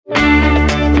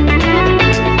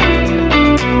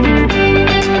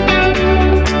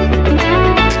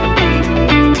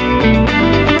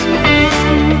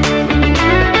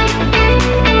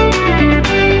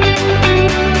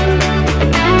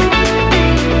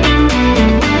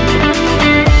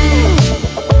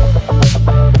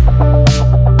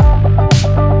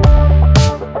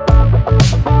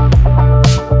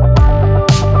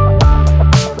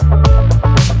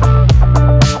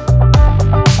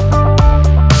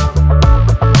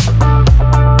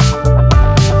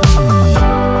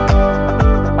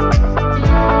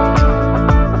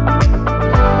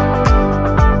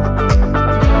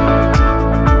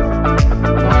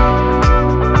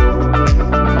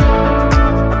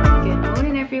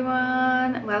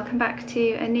welcome back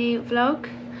to a new vlog.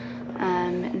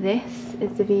 This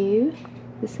is the view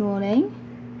this morning.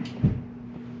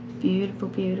 Beautiful,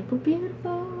 beautiful,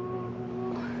 beautiful.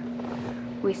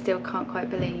 We still can't quite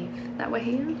believe that we're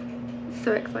here.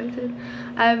 So excited.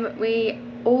 We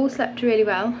all slept really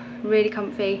well, really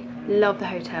comfy. Love the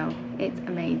hotel, it's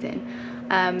amazing.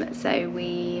 So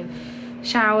we've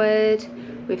showered,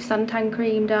 we've suntan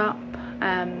creamed up,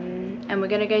 and we're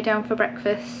gonna go down for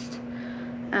breakfast.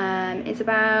 It's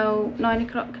about 9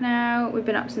 o'clock now. We've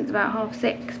been up since about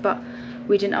 6:30, but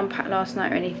we didn't unpack last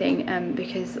night or anything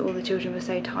because all the children were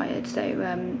so tired. So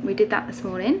we did that this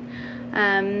morning.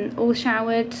 All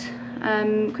showered,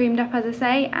 creamed up as I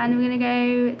say, and we're gonna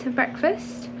go to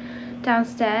breakfast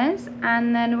downstairs,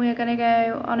 and then we're gonna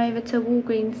go on over to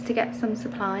Walgreens to get some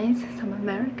supplies, some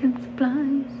American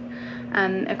supplies.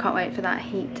 I can't wait for that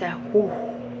heat to...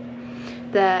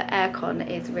 The aircon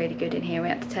is really good in here. We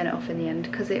had to turn it off in the end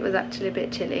because it was actually a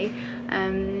bit chilly.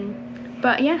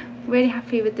 But yeah, really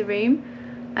happy with the room.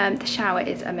 The shower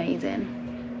is amazing.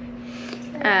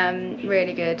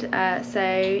 Really good. So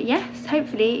yes,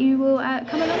 hopefully you will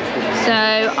come along. So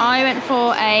I went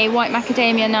for a white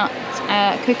macadamia nut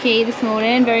cookie this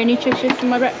morning. Very nutritious for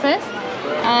my breakfast.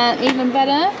 Even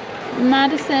better,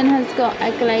 Madison has got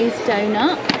a glazed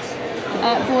donut.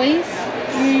 Boys,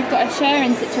 you've got a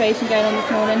sharing situation going on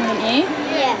this morning, haven't you?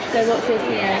 Yeah. So what's this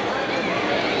here?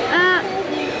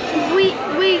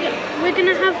 We're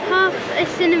gonna have half a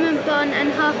cinnamon bun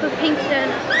and half a pink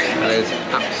donut. That is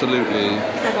absolutely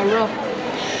It's like a rock.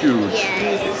 huge.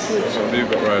 Yes. What have you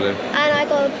got, Riley? And I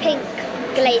got a pink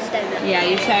glazed donut. Yeah,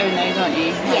 you're sharing those, aren't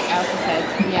you? Like Yes. Alpha said.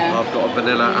 Yeah. I've got a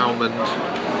vanilla almond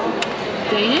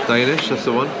Danish? Danish, that's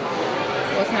the one.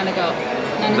 What's Nana got?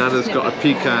 Nana's got a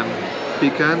pecan.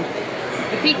 Pecan?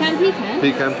 A pecan?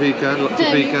 Pecan, lots of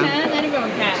pecan. Everyone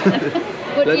can.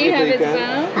 What do Plenty you of have, pecan.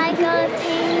 Isabel? I got a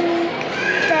pink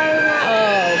donut.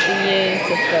 Oh,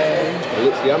 beautiful. It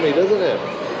looks yummy, doesn't it?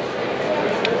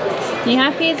 You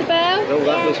happy, Isabel? Oh,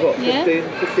 that was what, Yeah.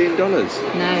 $15?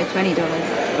 No, $20.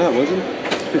 No, it wasn't.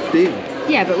 It's 15.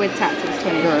 Yeah, but with tax it's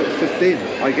 20. No, it's 15.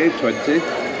 I gave 20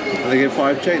 and they gave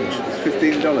 5 change. It's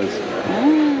 $15.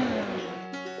 Ah.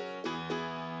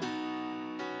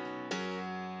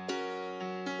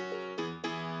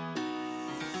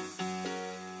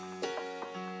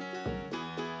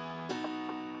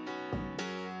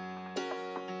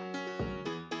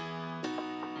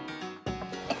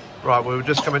 Right, we were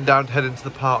just coming down to head into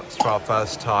the parks for our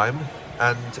first time,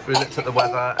 and we looked at the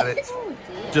weather and it's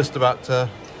just about to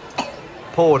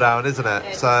pour down, isn't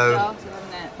it? So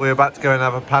we're about to go and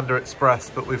have a Panda Express,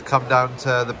 but we've come down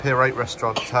to the Pier 8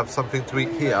 restaurant to have something to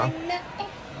eat here.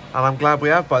 And I'm glad we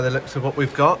have by the looks of what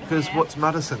we've got, because what's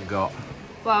Madison got?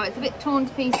 Well, it's a bit torn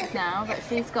to pieces now, but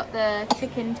she's got the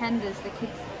chicken tenders, the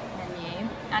kids menu,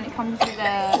 and it comes with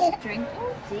a drink.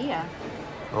 Oh dear.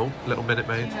 Oh, little Minute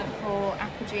Maid. She went for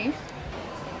apple juice.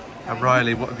 And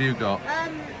Riley, what have you got?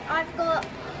 I've got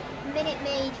Minute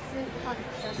Maid fruit punch.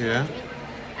 Yeah? Drink.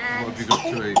 What have you got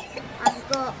to eat? I've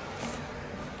got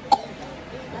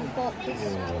this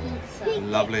pizza.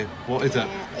 Lovely. What is it?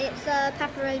 Yeah, it's a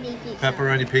pepperoni pizza.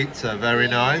 Pepperoni pizza, very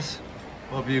nice.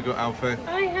 What have you got, Alfie?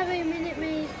 I have a Minute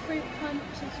Maid fruit punch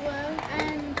as well,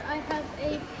 and I have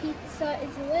a pizza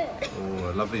as well.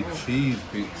 Oh, a lovely cheese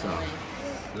pizza.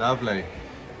 Lovely.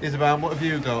 Isabel, what have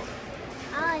you got?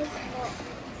 I've got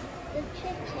the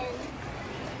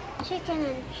chicken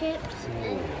and chips,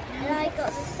 and I got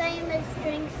the same as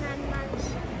drink and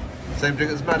Madison. Same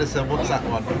drink as Madison. What's that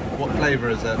one? What flavour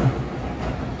is it?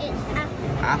 It's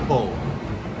apple. Apple.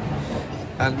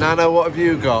 And Nana, what have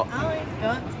you got? I've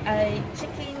got a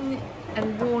chicken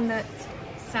and walnut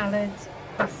salad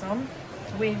croissant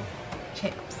with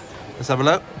chips. Let's have a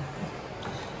look.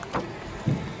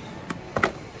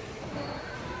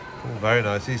 Oh, very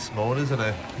nice. He's small, isn't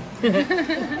he? Very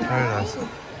nice.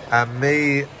 And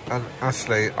me and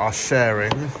Ashley are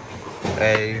sharing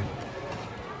a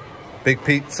big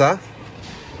pizza.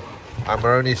 And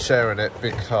we're only sharing it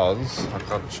because... I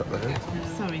can't shut the lid.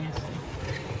 Sorry, Ashley.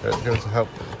 It's going to help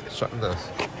shutting this.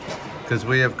 Because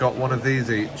we have got one of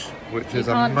these each, which is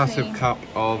a can't massive see. cup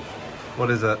of... What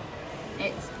is it?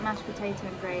 It's mashed potato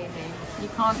and gravy. You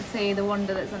can't see the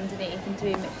wonder that's underneath until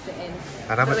you mix it in.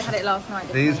 And how But we much- had it last night.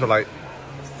 didn't These we? were like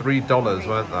 $3,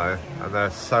 weren't they? And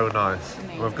they're so nice.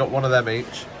 Amazing. We've got one of them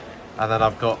each, and then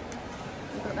I've got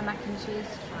We've got the mac and cheese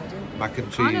to try, didn't we? mac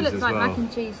and Kinda cheese looks as like well. mac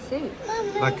and cheese soup.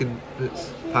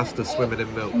 It's pasta swimming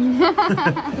in milk.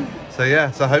 So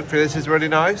yeah, so hopefully this is really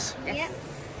nice. Yep. Nice.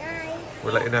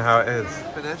 We'll let you know how it is.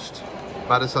 Finished.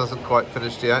 Madison hasn't quite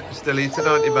finished yet. You're still eating,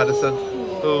 aren't you, Madison?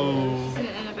 Oh.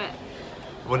 In a bit.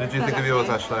 What did you think of yours,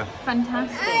 Ashley?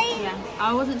 Fantastic, yes.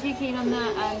 I wasn't too keen on the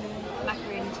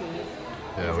macaroni and cheese.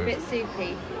 Yeah, It's a bit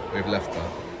soupy. we've left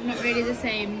that. Not really the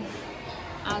same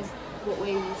as what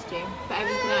we're used to. But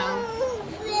everything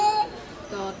else,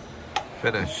 gone.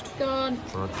 Finished. Gone.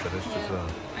 Mine's finished as well.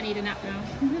 I need a nap now.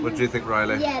 What do you think,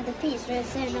 Riley? Yeah, the pizza is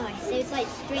so nice. It's like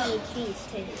stringy cheese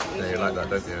too. Yeah, you like that,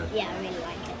 don't you? Yeah, I really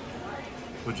like it.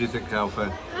 What do you think,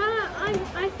 Alfie?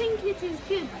 I think it is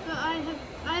good, but I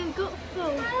got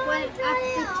full when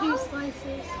after 2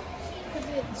 slices.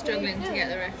 Struggling to get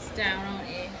the rest down, aren't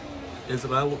you?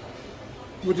 Isabel,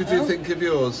 what did you think of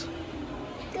yours?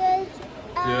 Good.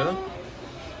 Yeah?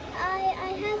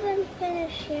 I haven't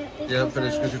finished yet. You haven't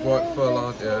finished because you're quite full,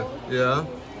 aren't you? Yeah?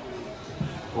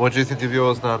 What do you think of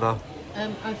yours, Nana? I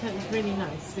thought it was really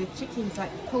nice. The chicken's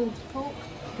like pulled pork.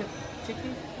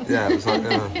 Chicken. Yeah, it was like,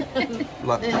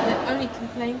 like The only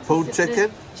complaint pulled is that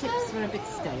chicken? the chips were a bit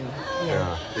stale.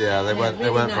 Yeah, they weren't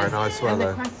really very nice, were and they?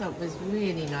 the croissant was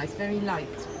really nice, very light,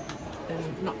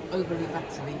 and not overly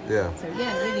buttery. Yeah. So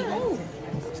yeah, really liked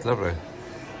it. It's lovely.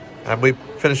 And we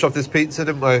finished off this pizza,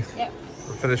 didn't we? Yep.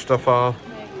 We finished off our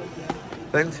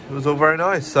things. It was all very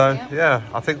nice. So yeah,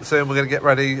 I think soon we're going to get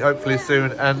ready, hopefully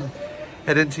soon, and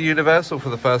head into Universal for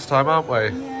the first time, aren't we?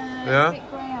 Yeah. It's a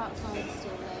bit grey outside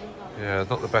still though. Yeah,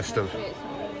 not the best of. Hopefully it's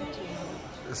not raining too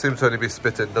much. It seems to only be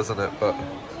spitting, doesn't it? But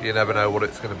you never know what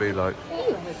it's going to be like.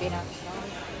 We've been outside.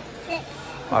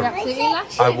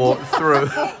 I walked through.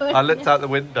 I looked out the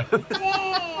window,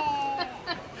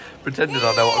 pretending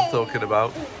I know what I'm talking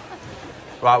about.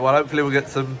 Right. Well, hopefully we'll get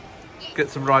some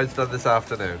rides done this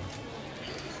afternoon.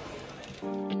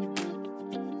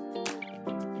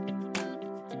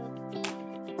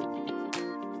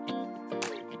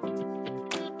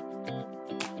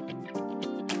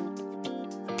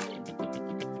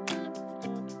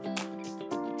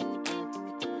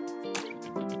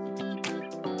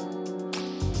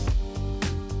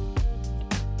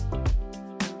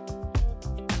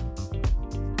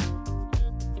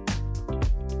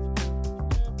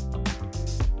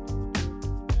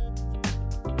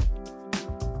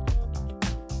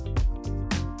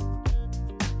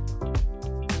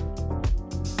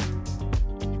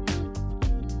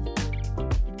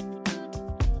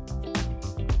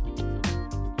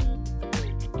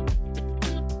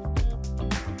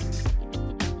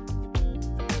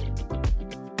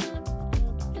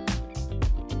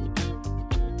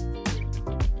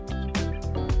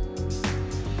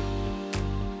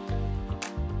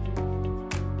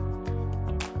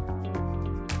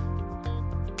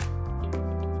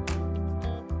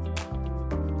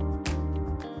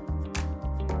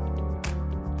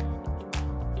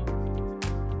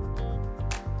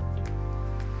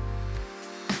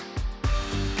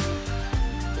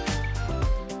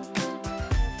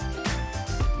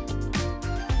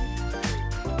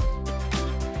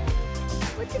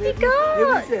 You got?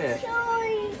 What is it?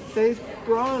 Says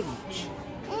brunch.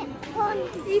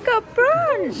 You got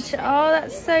brunch. Oh,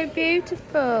 that's so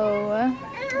beautiful.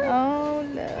 Oh,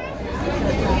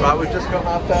 look. Right, we've just got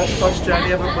our first bus journey,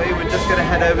 haven't we? We're just going to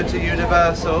head over to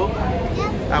Universal,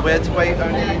 and we had to wait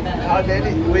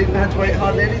we didn't have to wait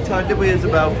hardly any time, did we,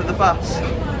 Isabel, for the bus?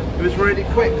 It was really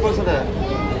quick, wasn't it?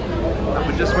 And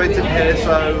we're just waiting here,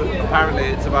 so apparently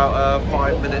it's about a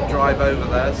 5-minute drive over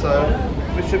there, so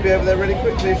we should be over there really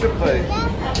quickly, shouldn't we?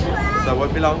 So it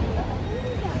won't be long.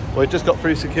 We just got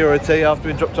through security after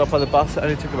being dropped off by the bus. It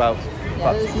only took about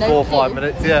 4 or 5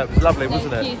 minutes. Yeah, it was lovely,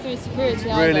 wasn't it? Through security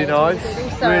Really nice,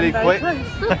 really quick.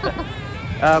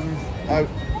 Oh,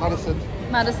 Madison.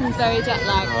 Madison's very jet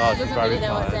lagged. Oh, She doesn't very really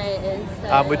know what tired. day it is.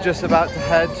 So We're just about to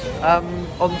head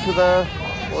onto the,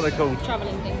 what are they called?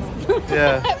 travelling things.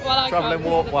 Yeah, Well, I travelling can't 'cause of the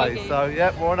walkway. buggy. So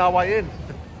yeah, we're on our way in.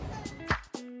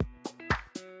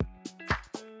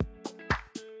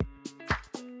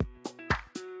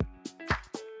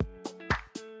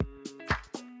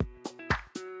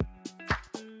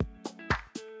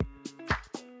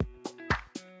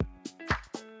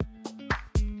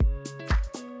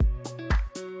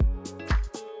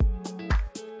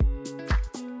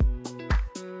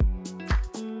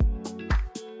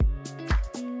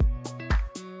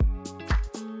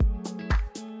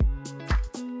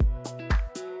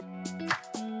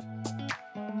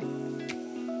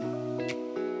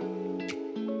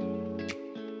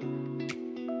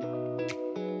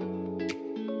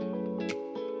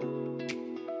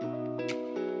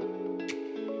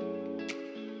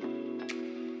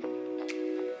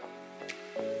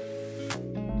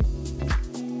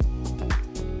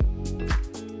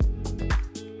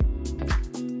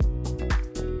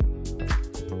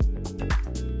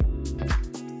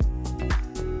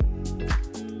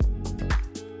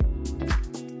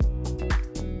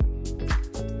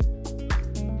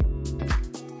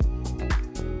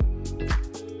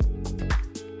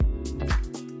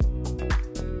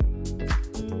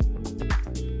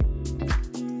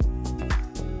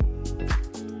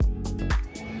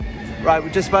 Right, we're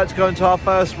just about to go into our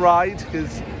first ride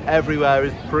because everywhere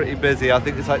is pretty busy. I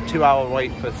think it's like 2-hour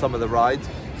wait for some of the rides.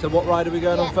 So what ride are we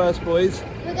going on first, boys?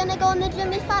 We're going to go on the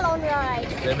Jimmy Fallon ride.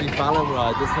 Jimmy Fallon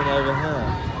ride, this one over here.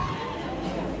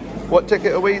 What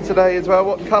ticket are we today as well?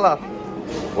 What colour?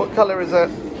 What colour is it?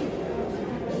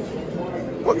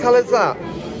 What colour is that?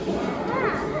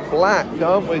 Black,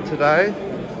 aren't we today?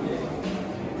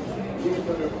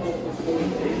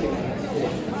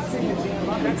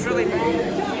 That's really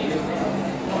bad.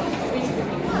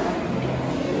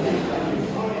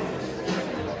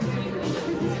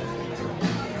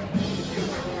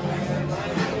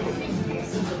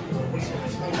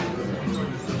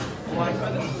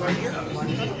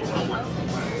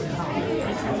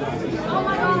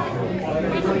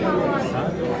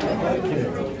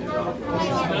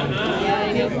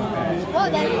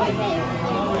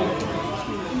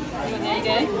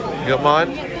 You got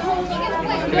mine?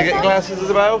 Gonna get your glasses,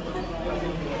 Isabel?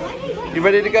 You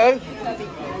ready to go?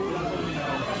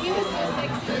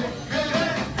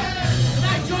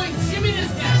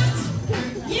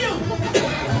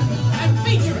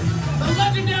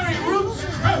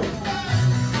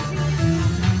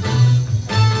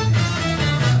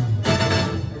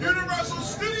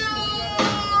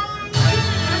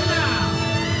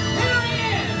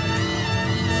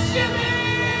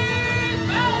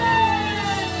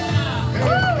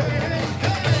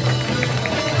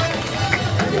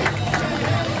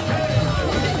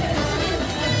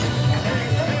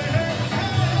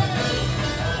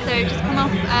 Just come off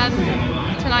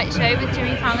Tonight Show with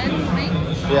Jimmy Fallon, I think.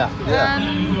 Yeah.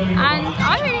 And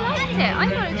I really liked it. I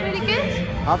thought it was really good.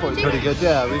 I thought it was pretty good,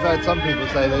 yeah. We've heard some people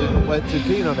say they weren't too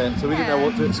keen on it, so we didn't know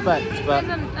what to expect. But It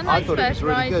was a I nice thought it was first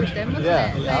really ride good. with them, wasn't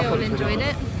Yeah, it? yeah, I They thought all it was really enjoyed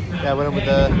good. it. Yeah, went in with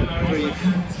the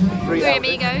three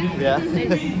amigos. Yeah.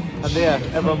 And yeah,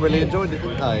 everyone really enjoyed it,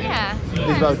 didn't they? Yeah.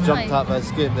 Isabel it was jumped nice. out of her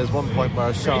skin. There's one point where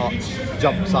a shark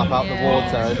jumps up out the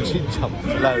water and she jumped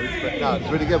loads. But no, it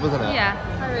was really good, wasn't it? Yeah,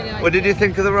 I really liked What did you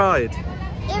think of the ride?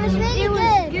 It was really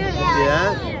good.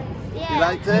 Yeah? You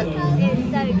liked it? It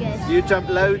was so good. You jumped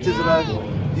loads, Isabel.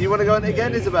 You want to go on it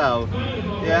again, Isabel?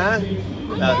 Yeah?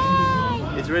 No,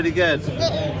 it's really good. So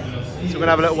we're going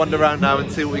to have a little wander around now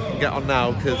and see what we can get on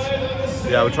now because,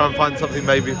 yeah, we'll try and find something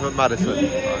maybe from Madison. So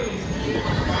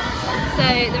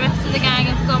the rest of the gang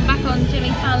have gone back on Jimmy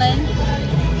Fallon.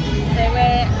 So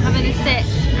we're having a sit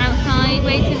outside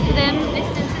waiting for them,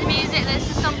 listening to the music that's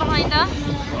just on behind us.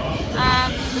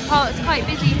 The park's quite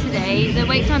busy today. The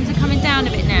wait times are coming down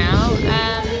a bit now.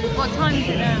 What time is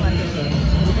it now?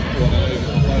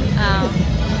 Oh,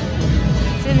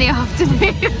 it's in the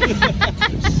afternoon.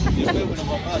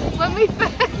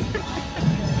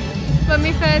 when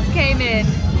we first came in,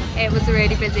 it was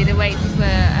really busy. The waits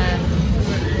were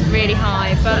really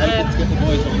high, but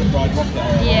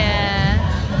yeah,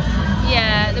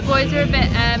 the boys are a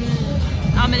bit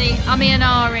ummy and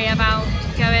ahry about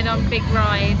going on big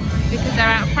rides because they're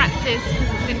out of practice because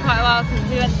it's been quite a while since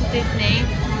we went to Disney.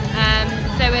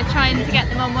 So we're trying to get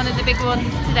them on one of the big ones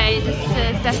today just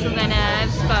to settle their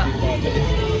nerves, but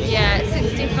yeah, it's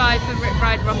 65 for Rip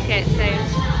Ride Rocket, so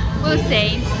we'll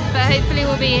see. But hopefully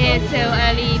we'll be here till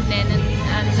early evening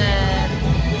and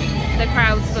the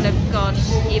crowds will have gone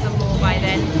even more by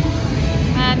then.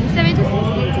 So we're just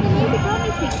listening to the music, aren't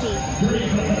we, Tiki?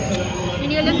 And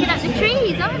you're looking at the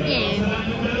trees, aren't you?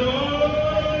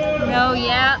 Oh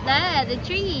yeah, up there, the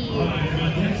trees.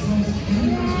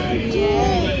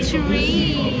 Yeah,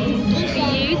 trees.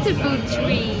 Beautiful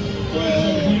trees.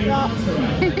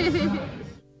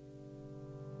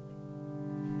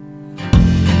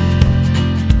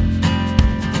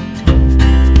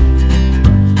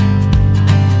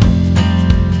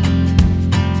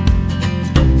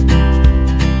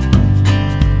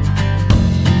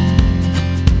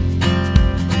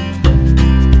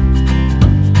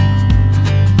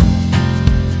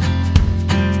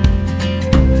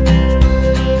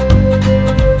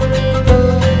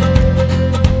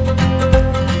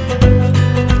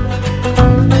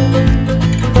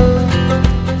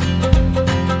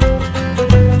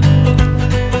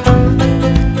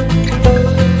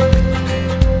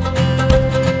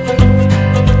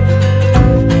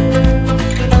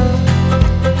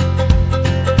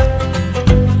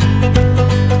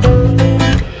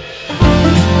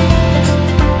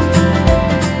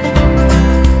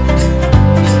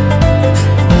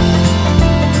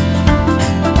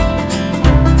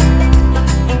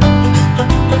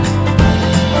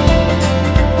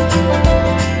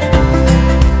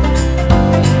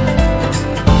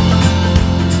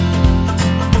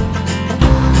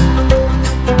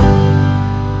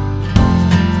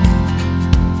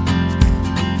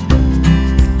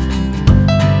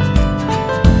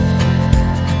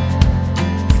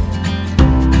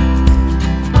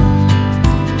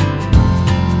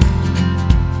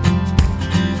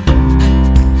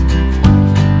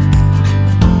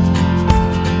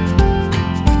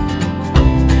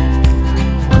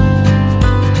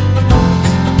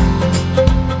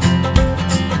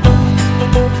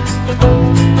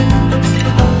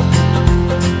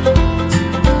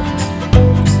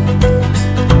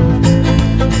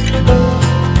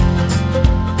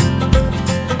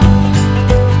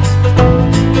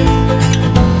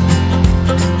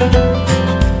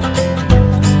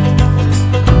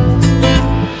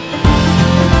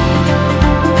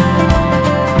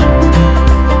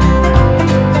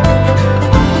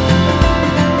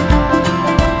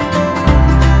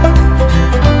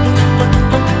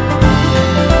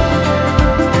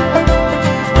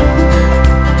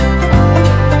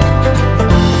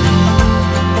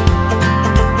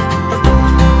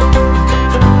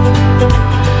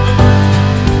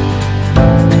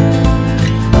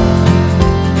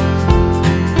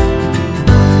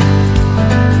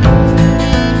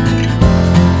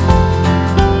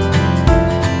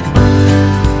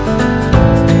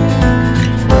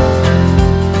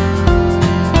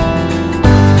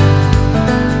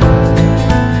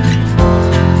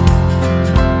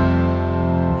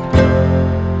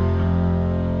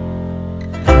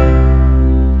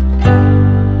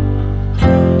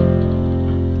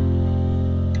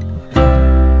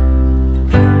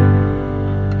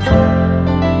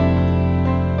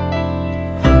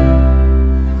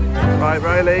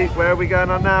 really? Where are we going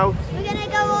on now? We're gonna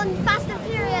go on Fast and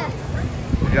Furious.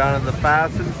 We're going on the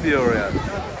Fast and Furious.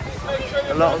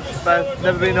 A lot of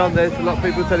never been on this. A lot of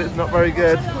people said it's not very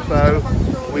good, so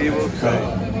we will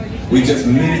see. We're just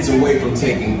minutes away from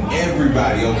taking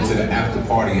everybody over to the after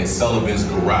party at Sullivan's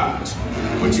Garage.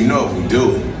 But you know, if we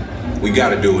do it, we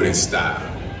gotta do it in style.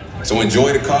 So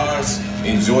enjoy the cars,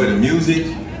 enjoy the music.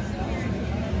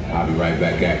 I'll be right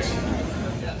back at you.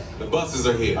 The buses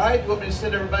are here. All right, you want me to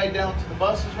send everybody down to the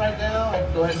buses right now? I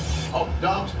can go ahead. Oh,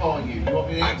 Dom's calling you. You want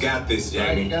me to I got this,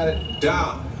 Jamie. You got it.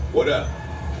 Dom, what up?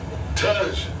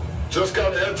 Tej, just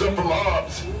got a heads up from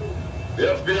Hobbs. The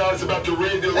FBI's about to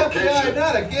raid your FBI, location.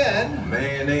 not again.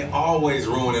 Man, they always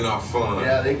ruining our fun.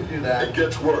 Yeah, they can do that. It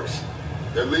gets worse.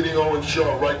 They're leading Owen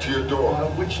Shaw right to your door.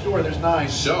 Which store? There's 9.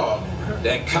 Shaw,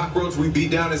 that cockroach we beat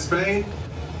down in Spain?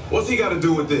 What's he got to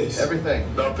do with this?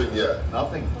 Everything. Nothing yet.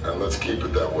 Nothing. And let's keep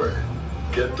it that way.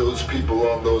 Get those people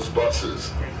on those buses.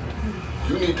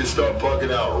 You need to start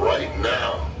bugging out right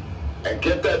now. And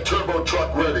get that turbo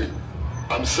truck ready.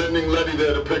 I'm sending Letty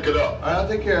there to pick it up. All right, I'll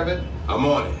take care of it. I'm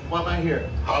on it. Why am I here?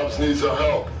 Hobbs needs our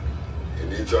help. He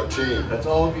needs our team. That's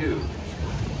all of you.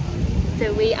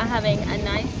 So we are having a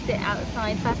nice sit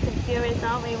outside Fast and Furious,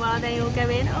 aren't we, while they all go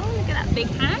in. Oh, look at that big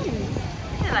hand.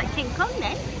 They're like King Kong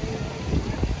then.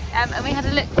 And we had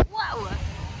a look, whoa!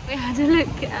 We had a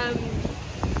look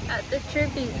at the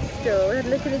tribute store. We had a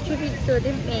look at the tribute store,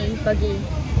 didn't we, Buggy?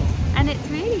 And it's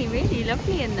really, really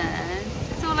lovely in there.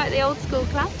 It's all like the old school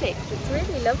classics. It's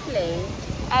really lovely.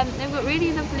 They've got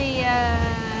really lovely,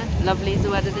 lovely is the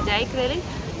word of the day, clearly,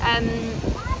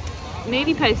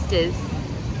 movie posters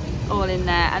all in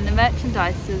there, and the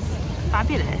merchandise is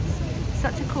fabulous.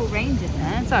 Such a cool range in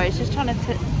there. Sorry, I was just trying to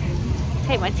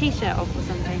take my t-shirt off or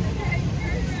something.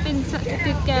 It's been such a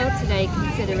good girl today,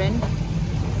 considering.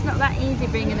 It's not that easy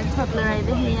bringing a toddler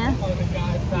over here.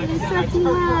 You're such a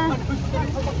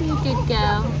good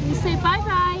girl. You say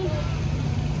bye-bye.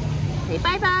 Say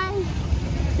bye-bye.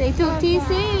 Say talk to you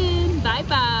soon.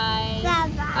 Bye-bye.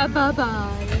 Bye-bye.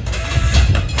 Bye-bye.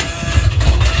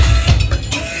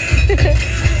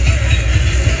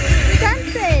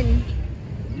 Dancing.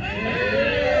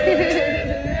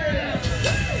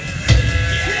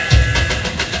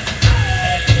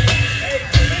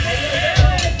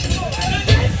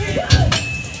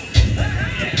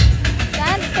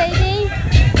 Dance, baby.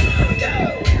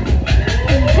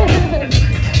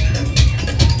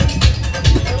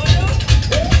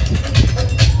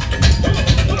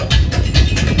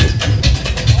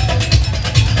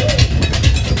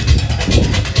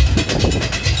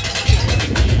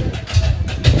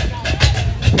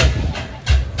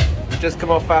 Just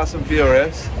come off Fast and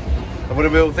Furious. And what do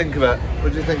we all think of it?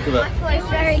 What did you think of it? I thought it was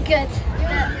very good.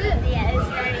 Yeah, it was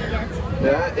very good.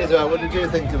 Yeah? Isabel, what did you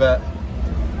think of it?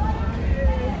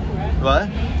 What?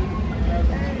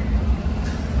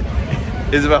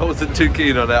 Isabel wasn't too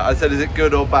keen on it. I said, is it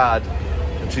good or bad?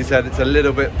 And she said, it's a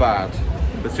little bit bad.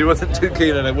 But she wasn't too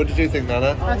keen on it. What did you think,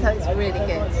 Nana? I thought it was really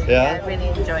good. Yeah? I really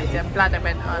enjoyed it. I'm glad I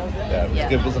went on. Yeah, it was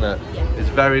good, wasn't it? It's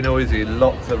very noisy,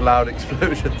 lots of loud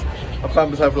explosions. I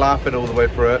found myself laughing all the way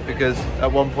through it because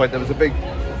at one point there was a big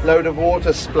load of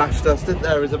water splashed us, didn't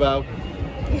there, Isabel?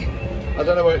 I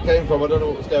don't know where it came from, I don't know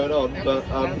what was going on, but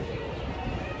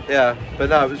yeah, but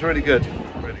no, it was really good.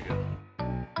 Really good.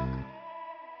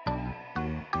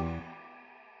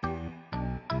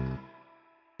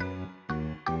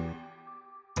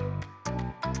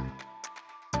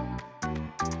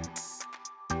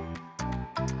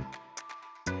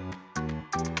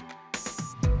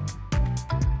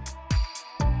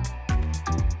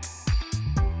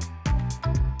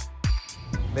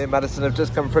 Me and Madison have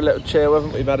just come for a little chill,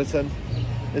 haven't we, Madison?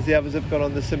 As the others have gone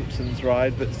on the Simpsons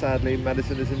ride, but sadly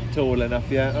Madison isn't tall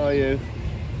enough yet, are you?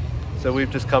 So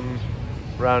we've just come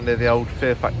round near the old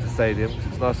Fear Factor Stadium because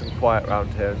it's nice and quiet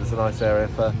around here, and there's a nice area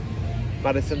for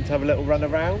Madison to have a little run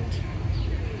around.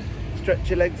 Stretch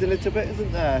your legs a little bit,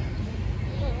 isn't there?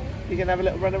 You can have a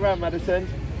little run around, Madison.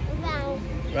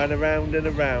 Run around and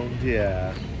around,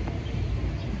 yeah.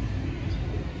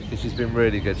 She's been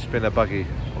really good. She's been a buggy,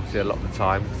 obviously, a lot of the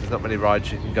time because there's not many rides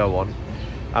she can go on.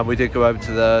 And we did go over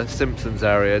to the Simpsons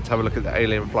area to have a look at the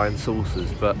alien flying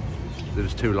saucers, but there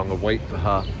was too long a wait for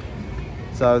her.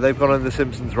 So they've gone on the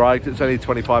Simpsons ride. It's only a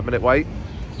 25-minute wait,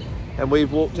 and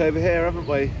we've walked over here, haven't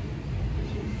we?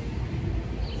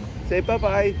 Say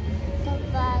bye-bye.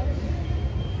 Bye-bye.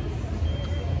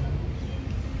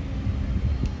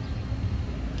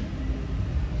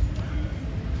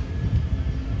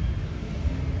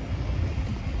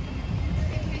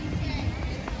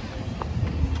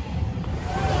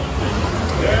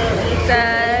 So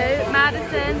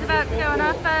Madison's about to go on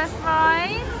our first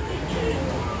ride.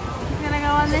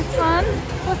 And this one,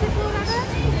 what's it called,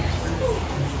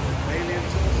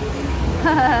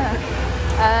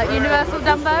 Adam? Universal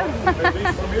Dumbo.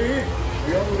 The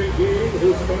only being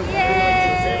who's going to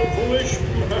sound foolish?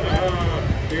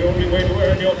 The only way to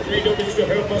earn your freedom is to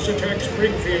help us attack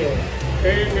Springfield.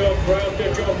 Aim your craft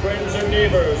at your friends and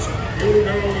neighbors. You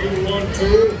know you want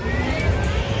to.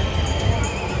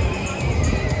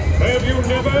 Have you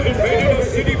never invaded a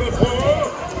city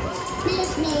before?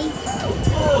 Miss me.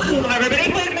 Oh, come on,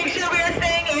 everybody. Please make sure we are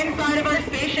staying inside of our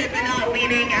spaceship and not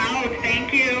leaning out.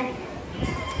 Thank you.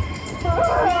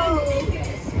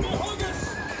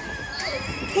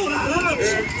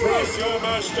 Impress your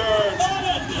master.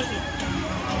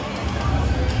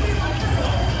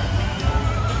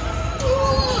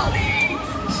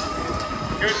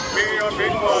 Get me a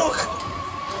big one.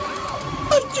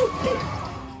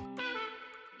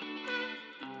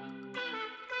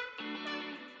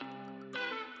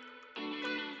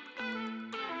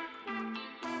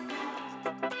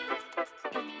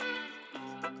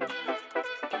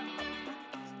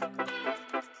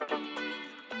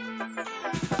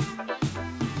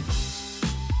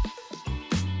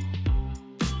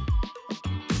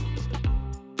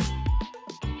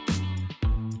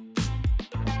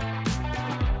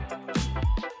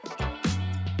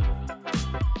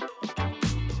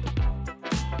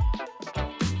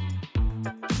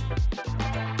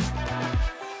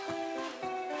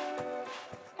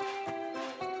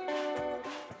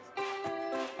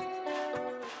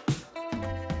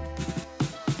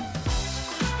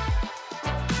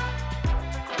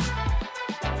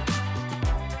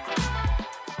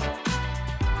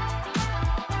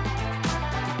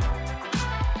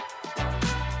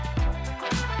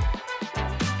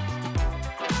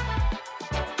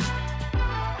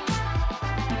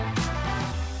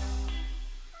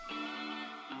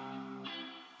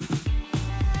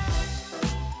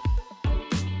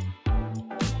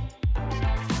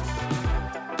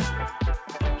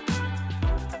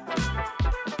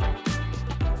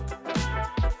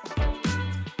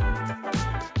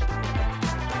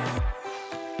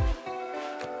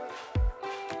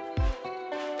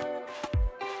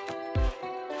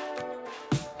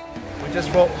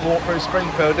 Just walked through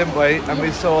Springfield, didn't we? And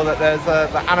we saw that there's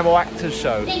the Animal Actors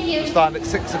show. It was starting at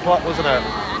 6 o'clock, wasn't it?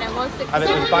 And it was 6 And it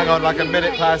was bang on like a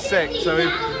minute past 6. So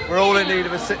we're all in need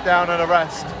of a sit down and a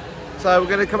rest. So we're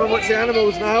going to come and watch the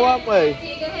animals now, aren't we?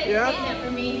 Yeah?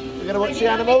 We're going to watch the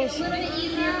animals? A little bit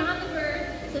easier on the bird.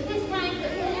 So this time,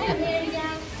 there we go.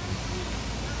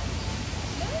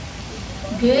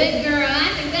 Good girl.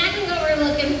 That's exactly what we're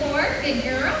looking for. Good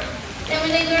girl. Then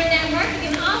when they learn that mark, you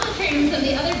can also train them some of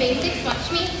the other basics.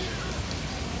 Watch me.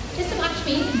 Just watch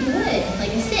me. Good.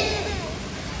 Like a sit.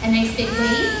 A nice big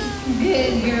wave.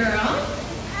 Good girl.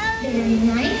 Very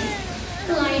nice.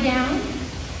 Lie down.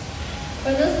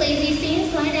 For those lazy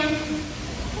scenes, lie down.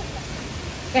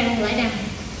 Good. Lie down.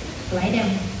 Lie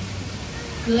down.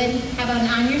 Good. How about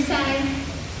on your side?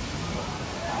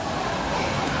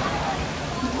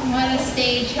 What a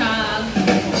stage hog.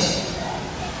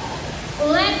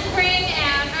 Let's bring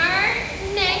out our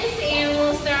next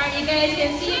animal star. You guys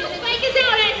can see it. The bike is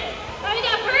out. Oh, we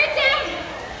got birds out.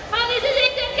 Oh, this is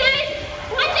it then, guys.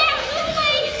 Watch out. Move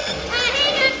away.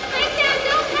 Hang on. Bike's out.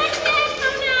 Don't touch that.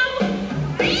 Oh, no.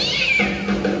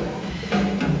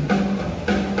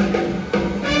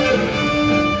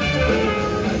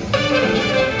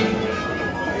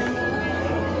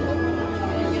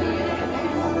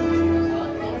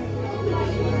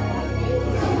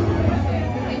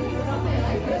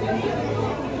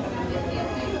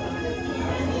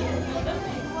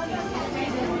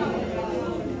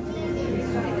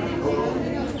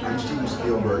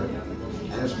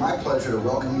 And it's my pleasure to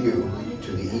welcome you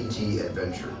to the ET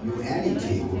adventure. You and ET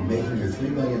will be making your 3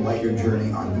 million light year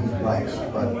journey on these bikes,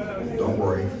 but don't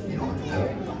worry, you don't have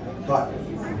to pedal. But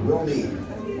you will need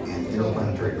an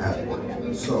interplanetary passport.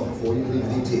 So before you leave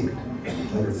ET,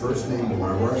 tell your first name to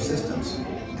one of our assistants,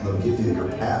 and they'll give you your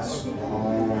pass.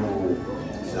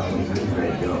 Sounds like you're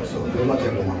ready to go. So good luck,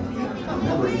 everyone.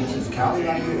 Remember, ET's counting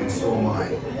on you, and so am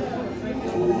I.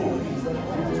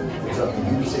 It's up to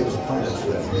you to save us planet so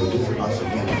that you may visit us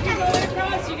again.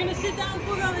 Across, you're gonna sit down,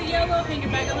 put on the yellow, and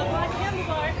you're back on the black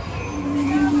handlebar.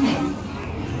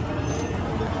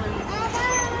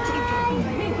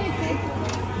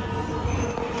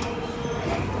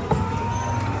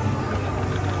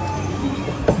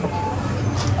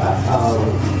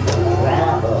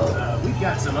 We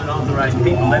got some unauthorized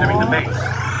people entering the base.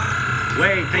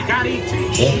 Wait, they got ET.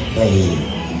 Get me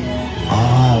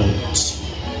out.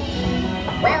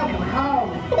 Welcome home.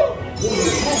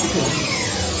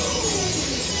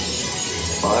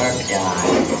 Bark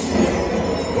dog.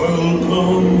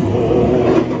 Welcome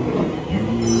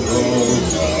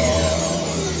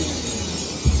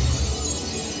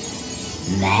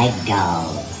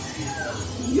Lego.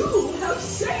 You have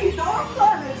saved our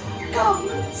planet. Come,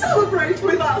 celebrate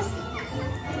with us.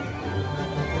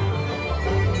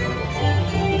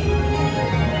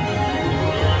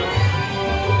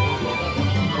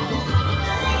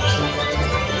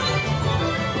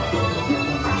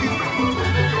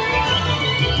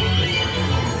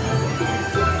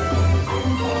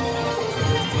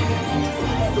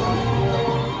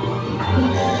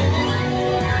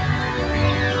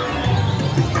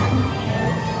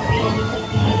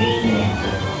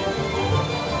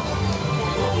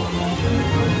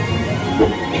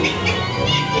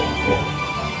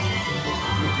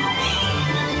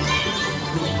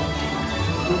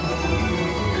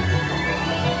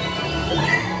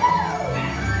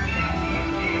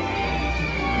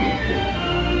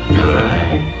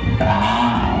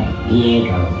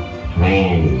 Diego,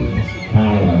 Friends,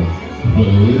 Carlos,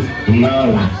 Steve,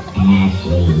 Lola,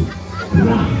 Ashley,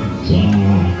 Roger,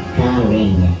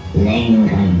 Corinne,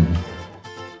 Lincoln.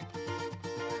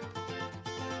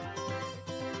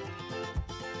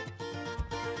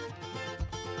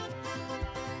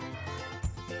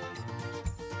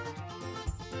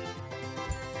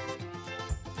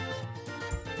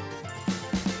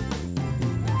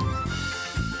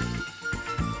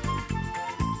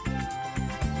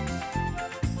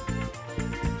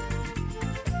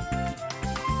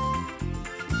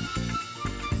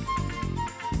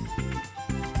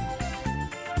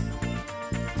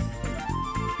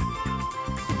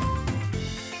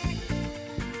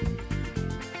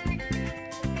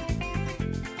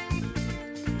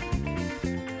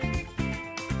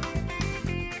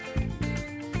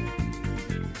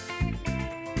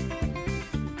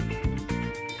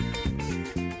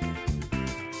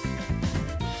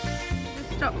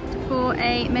 Stopped for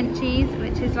a Menchie's,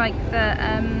 which is like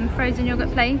the frozen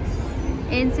yogurt place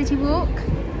in City Walk.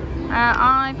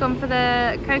 I've gone for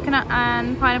the coconut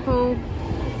and pineapple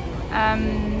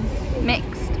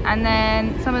mixed, and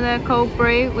then some of the cold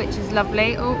brew, which is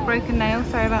lovely. Oh, broken nail,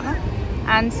 sorry about that.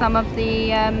 And some of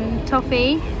the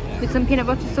toffee with some peanut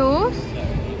butter sauce.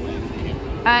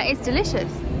 It's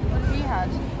delicious. What have you had?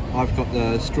 I've got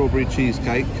the strawberry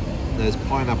cheesecake. There's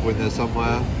pineapple in there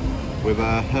somewhere, with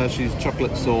a Hershey's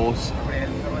chocolate sauce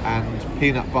and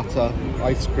peanut butter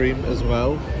ice cream as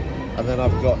well. And then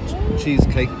I've got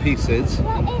cheesecake pieces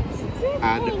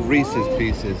and Reese's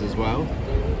pieces as well.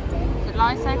 Is it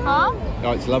nice so far?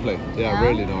 Oh, it's lovely. Yeah,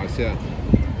 really nice, yeah.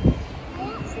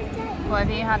 What have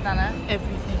you had, Nana?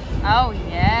 Everything. Oh,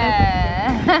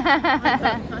 yeah. I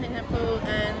got pineapple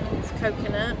and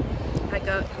coconut. I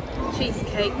got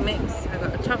cheesecake mix. I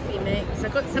got a toffee mix. I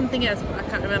got something else, but I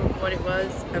can't remember what it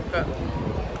was. I've got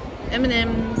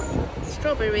M&M's,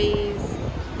 strawberries,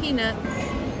 peanuts,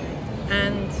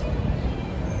 and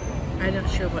I'm not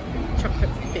sure what chocolate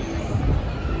bits.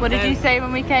 What did you say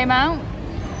when we came out?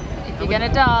 If you're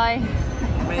gonna die.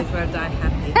 I may as well die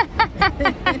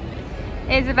happy.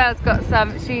 Isabel's got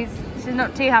some. She's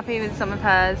not too happy with some of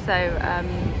hers, so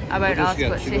I won't ask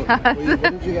what she has. What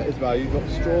did you get, Isabel? You got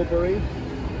strawberry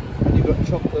and you got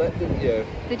chocolate, didn't you?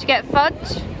 Did you get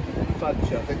fudge?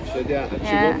 Fudge, I think she did, yeah. And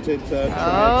Yeah. she wanted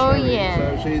cherry, yeah.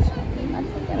 so she's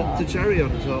popped a cherry on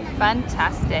top.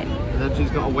 Fantastic. And then she's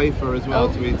got a wafer as well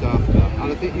to eat after.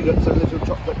 And I think you got some little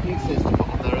chocolate pieces to put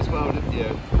on there as well, didn't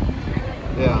you?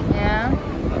 Yeah. Yeah.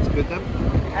 That's good then.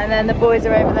 And then the boys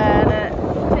are over there,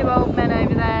 the two old men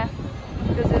over there,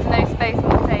 because there's no space on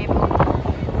the table.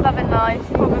 Loving life,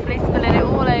 probably spilling it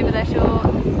all over their shorts,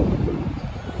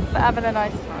 but having a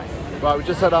nice time. Right, we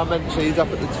just had our Menchie's up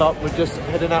at the top. We're just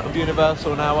heading out of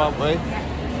Universal now, aren't we?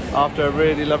 Yeah. After a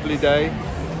really lovely day.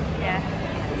 Yeah.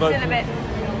 Still a bit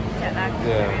jet lagged.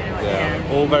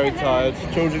 Yeah. All very tired.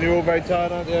 Children, you're all very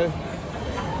tired, aren't you?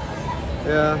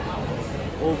 Yeah.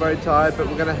 All very tired, but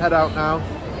we're going to head out now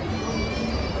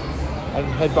and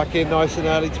head back in nice and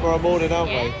early tomorrow morning,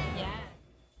 aren't we?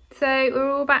 So we're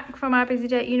all back from our busy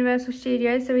day at Universal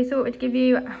Studios, so we thought we'd give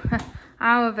you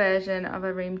our version of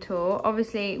a room tour.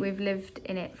 Obviously we've lived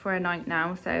in it for a night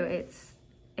now, so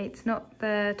it's not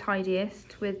the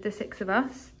tidiest with the 6 of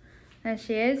us. There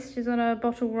she is, she's on a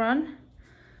bottle run.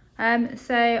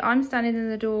 So I'm standing in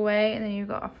the doorway, and then you've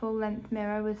got a full length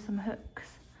mirror with some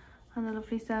hooks and a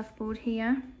lovely surfboard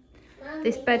here.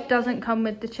 This bed doesn't come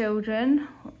with the children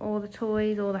or the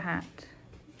toys or the hat.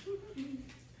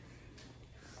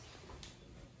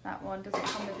 That one doesn't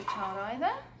come with the child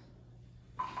either.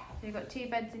 So you've got 2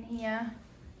 beds in here.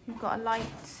 You've got a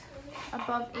light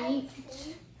above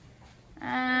each.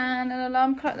 And an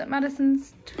alarm clock that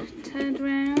Madison's turned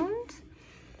around.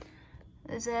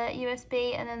 There's a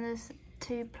USB, and then there's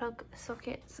 2 plug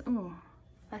sockets. Oh,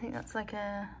 I think that's like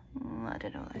a, I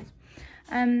don't know what that is.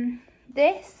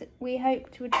 This we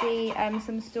hoped would be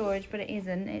some storage, but it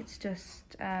isn't. It's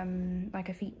just like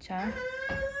a feature.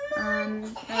 Oh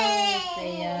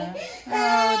dear,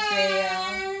 oh dear.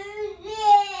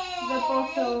 The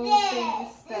bottle's being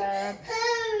disturbed.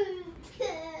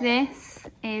 This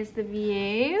is the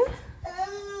view.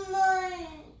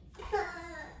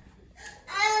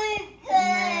 And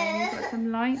then we've got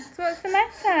some lights. What's the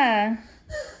matter?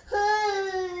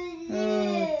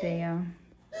 Oh dear.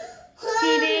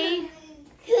 TV.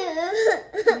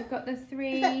 We've got the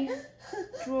 3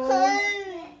 drawers.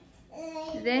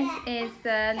 This is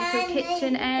the little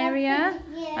kitchen area.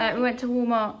 We went to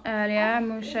Walmart earlier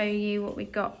and we'll show you what we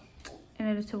got in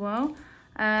a little while.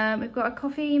 We've got a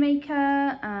coffee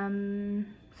maker,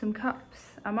 some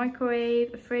cups, a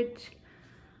microwave, a fridge,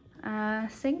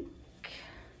 sink,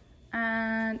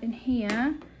 and in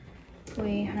here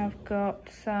we have got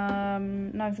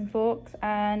some knives and forks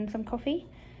and some coffee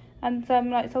and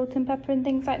some like salt and pepper and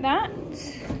things like that.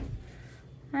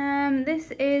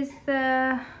 This is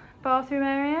the bathroom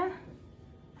area.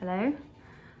 Hello.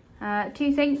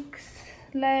 2 sinks,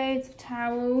 loads of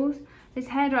towels. This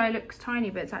hairdryer looks tiny,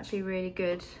 but it's actually really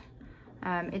good.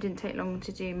 It didn't take long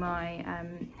to do my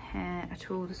hair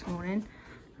at all this morning.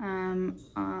 And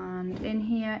in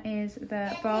here is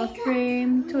the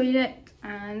bathroom, toilet,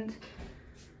 and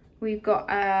we've got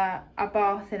a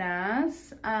bath in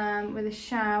ours with a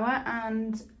shower,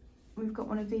 and we've got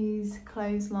one of these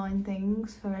clothesline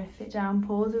things for if it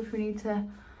downpours, if we need to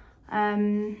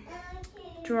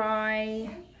dry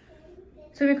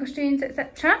swimming costumes,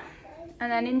 etc.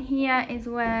 And then in here is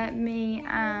where me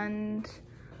and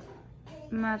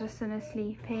Madison are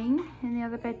sleeping in the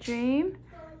other bedroom.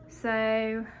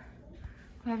 So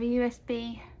we have a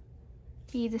USB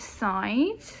either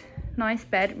side. Nice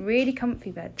bed, really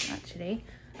comfy bed actually.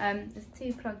 There's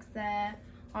 2 plugs there.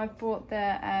 I've brought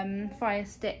the Fire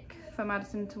Stick for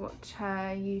Madison to watch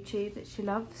her YouTube that she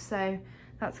loves, so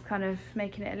that's kind of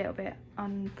making it a little bit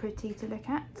unpretty to look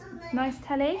at. Nice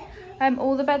telly.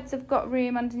 All the beds have got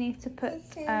room underneath to put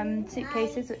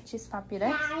suitcases, which is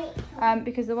fabulous.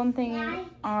 Because the one thing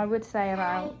I would say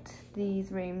about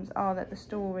these rooms are that the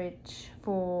storage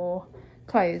for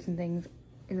clothes and things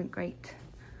isn't great.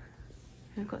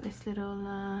 We've got this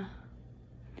little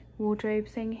wardrobe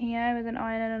thing here with an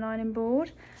iron and an ironing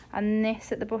board, and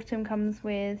this at the bottom comes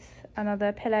with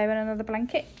another pillow and another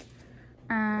blanket.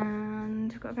 And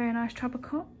we've got a very nice travel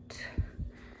cot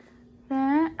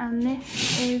there, and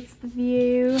this is the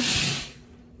view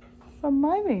from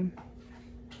my room.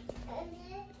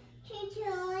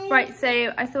 Right,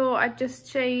 so I thought I'd just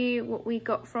show you what we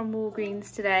got from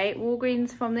Walgreens today.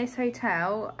 Walgreens from this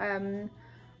hotel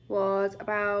was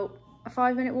about a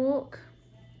 5-minute walk.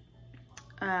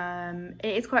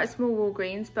 It is quite a small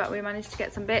Walgreens, but we managed to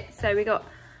get some bits. So we got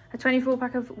a 24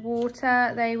 pack of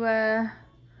water. They were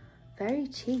very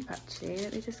cheap actually.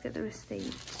 Let me just get the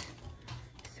receipt.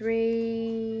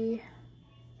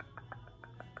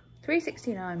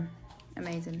 $3.69.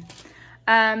 Amazing.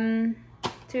 2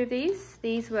 of these.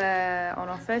 These were on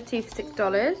offer, 2 for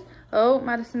 $6. Oh,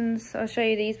 Madison's. I'll show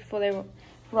you these before they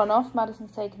run off.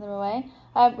 Madison's taking them away.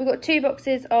 We got 2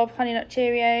 boxes of Honey Nut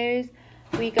Cheerios.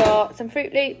 We got some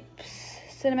Fruit Loops,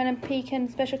 Cinnamon and Pecan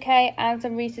Special K, and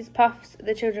some Reese's Puffs.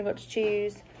 The children got to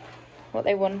choose what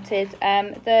they wanted.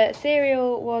 The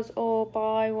cereal was all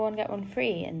buy one get one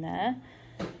free in there.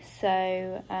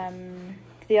 So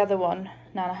the other one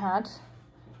Nana had.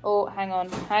 Oh, hang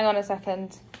on a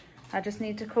second. I just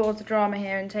need to cause a drama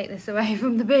here and take this away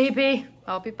from the baby.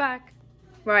 I'll be back.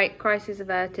 Right, crisis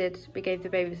averted. We gave the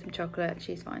baby some chocolate.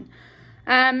 She's fine.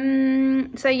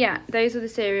 So yeah, those are the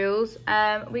cereals.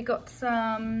 We got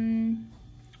some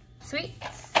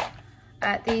sweets.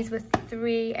 These were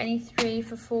any three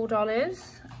for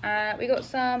 $4. We got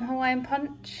some Hawaiian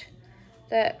Punch,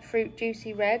 the fruit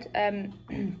juicy red.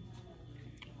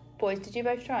 Boys, did you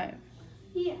both try it?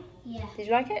 Yeah. Yeah. Did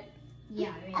you like it?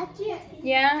 Yeah, I did.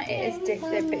 Yeah, it is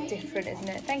a bit different, isn't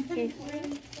it? Thank you.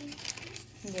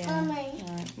 Yeah.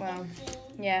 Right, well,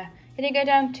 yeah. It didn't go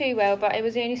down too well, but it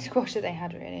was the only squash that they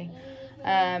had, really.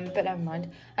 But never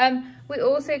mind. We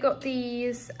also got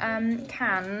these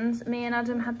cans. Me and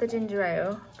Adam had the ginger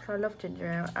ale, because I love ginger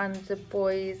ale, and the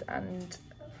boys and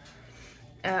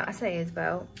I say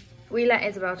Isabel. We let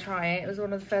Isabel try it. It was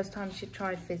one of the first times she'd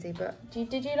tried fizzy. But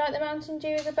did you like the Mountain Dew,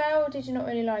 Isabel, or did you not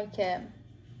really like it?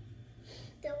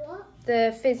 The what?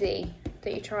 The fizzy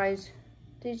that you tried.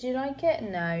 Did you like it?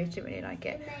 No, you didn't really like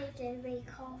it. It made me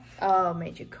cough. Oh,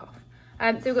 made you cough.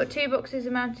 So we've got 2 boxes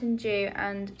of Mountain Dew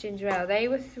and ginger ale. They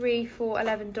were 3 for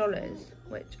 $11,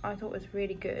 which I thought was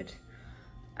really good.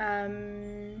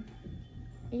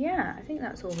 yeah, I think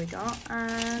that's all we got.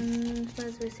 And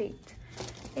where's the receipt?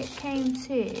 It came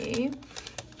to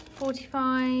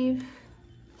 45.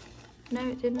 No,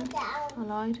 it didn't. I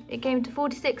lied. It came to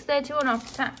 46.31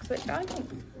 after tax, which I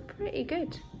think is pretty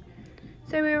good.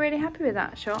 So we were really happy with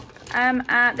that shop.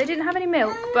 They didn't have any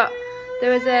milk, but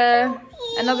there was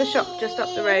another shop just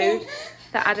up the road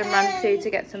that Adam ran to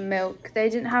get some milk. They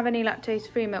didn't have any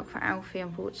lactose-free milk for Alfie,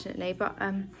 unfortunately, but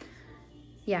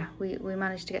yeah, we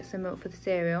managed to get some milk for the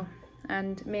cereal.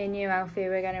 And me and you, Alfie,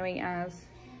 we're going to eat ours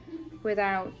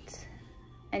without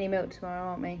any milk tomorrow,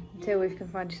 aren't we? Until we can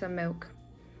find you some milk.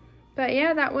 But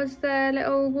yeah, that was the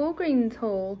little Walgreens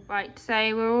haul. Right, so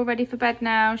we're all ready for bed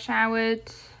now,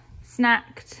 showered,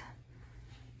 snacked,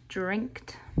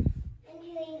 drinked.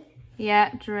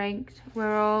 Yeah, drinked.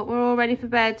 We're all ready for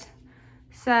bed.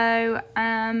 So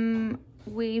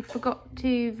we forgot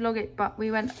to vlog it, but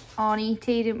we went on ET,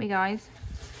 didn't we, guys?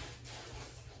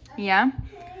 Yeah.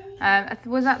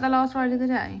 Was that the last ride of the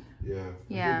day? Yeah.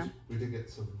 Yeah. We did get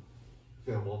some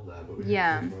film on there, but we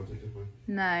yeah. didn't talk about it, did we?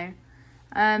 No.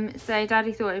 So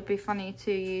Daddy thought it'd be funny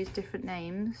to use different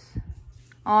names.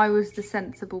 I was the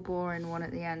sensible, boring one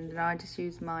at the end, and I just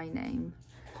used my name.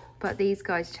 But these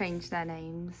guys changed their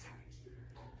names.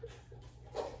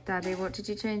 Daddy, what did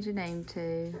you change your name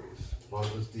to? Mine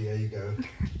was Diego.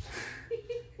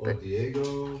 Or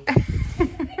Diego.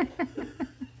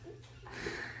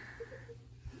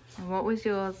 And what was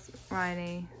yours,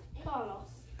 Riley? Carlos.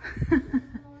 Mine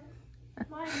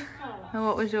was Carlos. And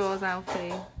what was yours, Alfie?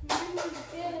 Mine was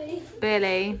Billy.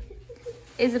 Billy.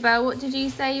 Isabel, what did you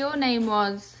say your name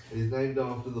was? He's named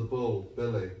after the bull,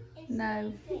 Billy.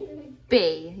 No.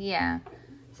 B, yeah.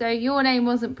 So your name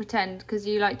wasn't pretend because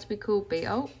you like to be called B.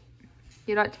 Oh,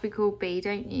 you like to be called B,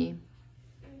 don't you?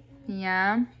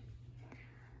 Yeah.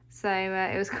 So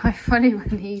it was quite funny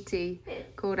when E.T.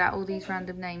 called out all these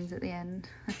random names at the end.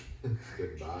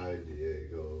 Goodbye,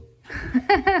 Diego.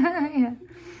 Yeah.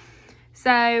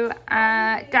 So,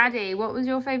 Daddy, what was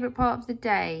your favourite part of the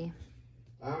day?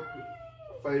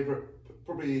 Favourite,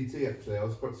 probably E.T. actually. I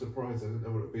was quite surprised. I didn't know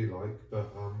what it'd be like,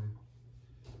 but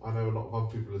I know a lot of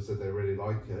other people have said they really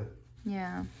like it.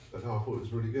 Yeah. But no, I thought it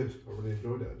was really good. I really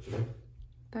enjoyed it actually.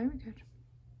 Very good.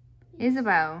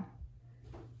 Isabel,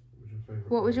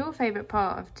 what was your favourite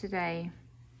part of today?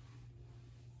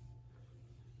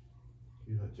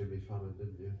 You like Jimmy Fallon,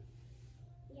 didn't you?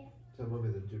 Yeah. Tell Mummy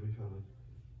then, Jimmy Fallon.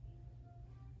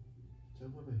 Tell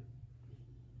Mummy.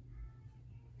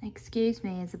 Excuse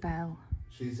me, Isabel.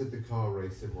 She said the car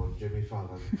racing one, Jimmy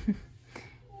Fallon.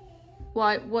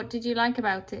 What did you like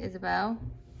about it, Isabel?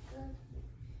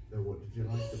 No, what did you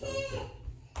like about it?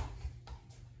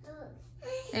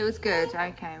 It was good.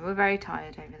 Okay, we're very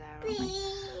tired over there,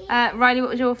 aren't we? Riley, what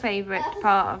was your favourite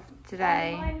part of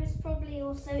today? Mine was probably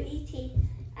also E.T.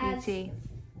 E.T.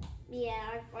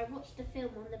 Yeah, I watched the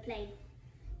film on the plane.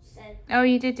 So. Oh,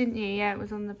 you did, didn't you? Yeah, it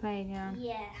was on the plane, yeah.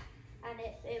 Yeah, and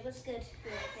it was good.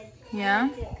 Yeah?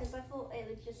 Because I thought it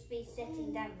would just be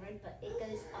sitting down the road, but it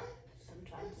goes up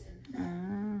sometimes.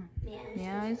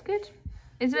 Yeah, it's good.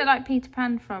 It's a bit like Peter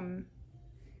Pan from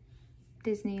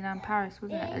Disneyland Paris,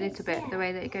 wasn't it? A little bit, the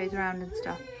way that it goes around and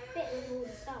stuff. A bit with all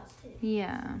the stars too.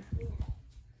 Yeah.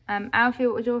 Alfie,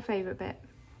 what was your favourite bit?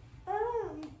 I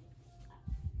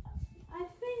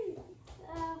think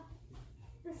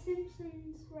the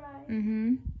Simpsons ride.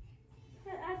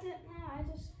 But I don't know, I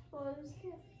just thought it was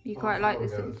good. You quite like the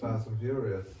Simpsons? Fast and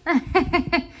Furious.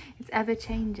 It's ever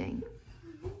changing.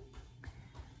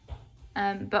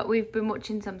 But we've been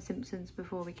watching some Simpsons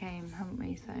before we came, haven't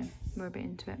we? So we're a bit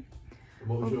into it. And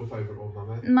what was your favourite one,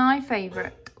 Mummy? My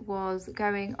favourite was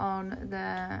going on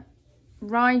the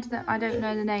ride that I don't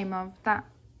know the name of, that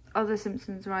other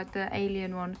Simpsons ride, the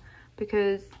alien one,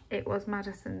 because it was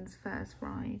Madison's first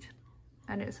ride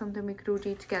and it was something we could all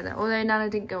do together. Although Nana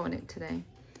didn't go on it today,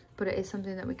 but it is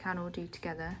something that we can all do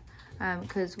together,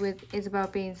 because with Isabel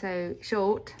being so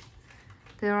short,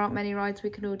 there aren't many rides we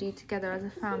can all do together as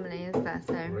a family, is there?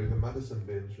 So. Or even Madison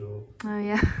being short. Oh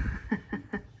yeah.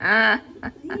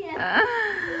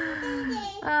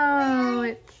 Oh,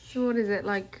 it's, what is it,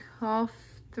 like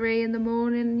 3:30 in the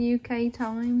morning UK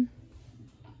time?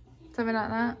 Something like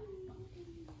that?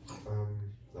 No,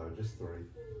 just 3.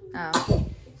 Oh.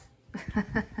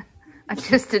 I'm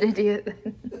just an idiot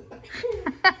then.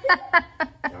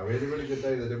 No, we had a really good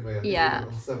day there, didn't we? I think Yeah. we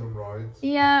went on 7 rides.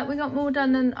 Yeah, we got more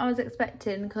done than I was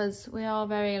expecting, because we are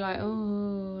very like,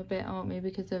 oh, a bit, aren't we,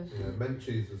 because of... Yeah,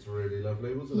 Menchie's was really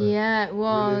lovely, wasn't it? Yeah, it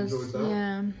was. Really enjoyed that.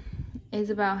 Yeah.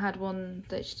 Isabel had one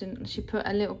that she put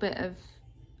a little bit of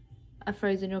a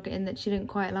frozen yogurt in that she didn't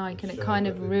quite like, and it kind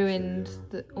of ruined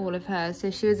all of hers,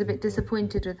 so she was a bit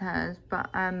disappointed with hers. But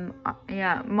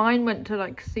yeah, mine went to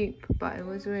like soup, but it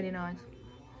was really nice.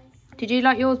 Did you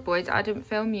like yours, boys? I didn't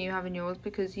film you having yours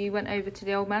because you went over to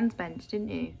the old man's bench, didn't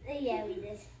you? Yeah, we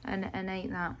did. And ate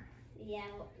that. Yeah,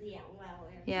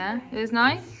 Yeah, it was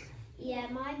nice? Yeah,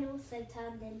 mine also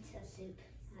turned into soup.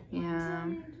 Yeah.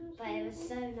 But it was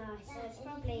so nice. So it's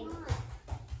probably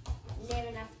near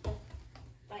enough the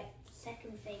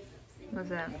second favourite food.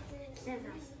 Was it? So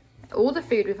nice. All the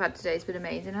food we've had today has been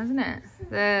amazing, hasn't it?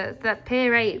 That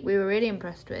Pier 8 we were really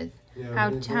impressed with.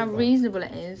 Yeah, how reasonable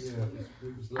it is.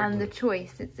 Yeah, and the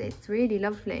choice, it's really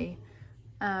lovely.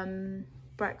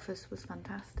 Breakfast was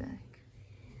fantastic.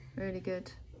 Really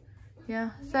good.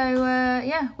 Yeah, so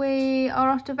yeah, we are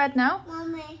off to bed now.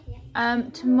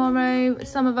 Tomorrow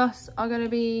some of us are going to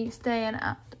be staying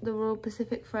at the Royal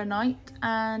Pacific for a night,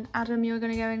 and Adam, you're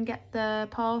going to go and get the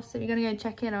pass. You're going to go and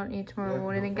check in, aren't you, tomorrow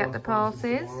morning and get the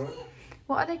passes?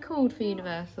 What are they called for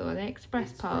Universal? Are they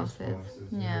express passes?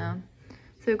 Yeah.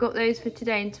 So we've got those for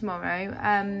today and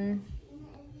tomorrow,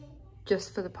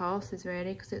 just for the passes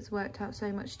really, because it's worked out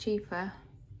so much cheaper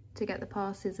to get the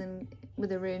passes and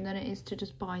with a room than it is to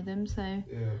just buy them. So yeah,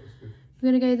 that's good. We're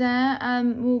gonna go there.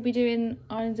 We'll be doing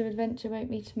Islands of Adventure, won't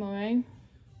we, tomorrow?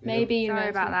 Maybe. Sorry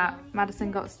about that.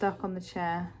 Madison got stuck on the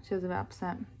chair. She was a bit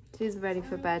upset. She's ready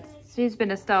for bed. She's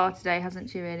been a star today, hasn't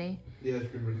she, really? Yeah,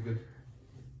 it's been really good.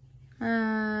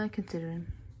 Considering.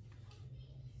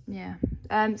 Yeah.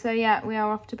 So yeah, we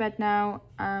are off to bed now.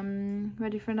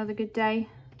 Ready for another good day.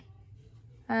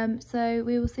 So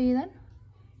we will see you then.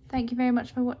 Thank you very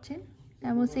much for watching,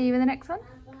 and we'll see you in the next one.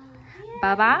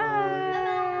 Bye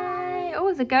bye. Oh,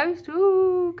 it's a ghost.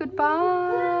 Ooh, goodbye.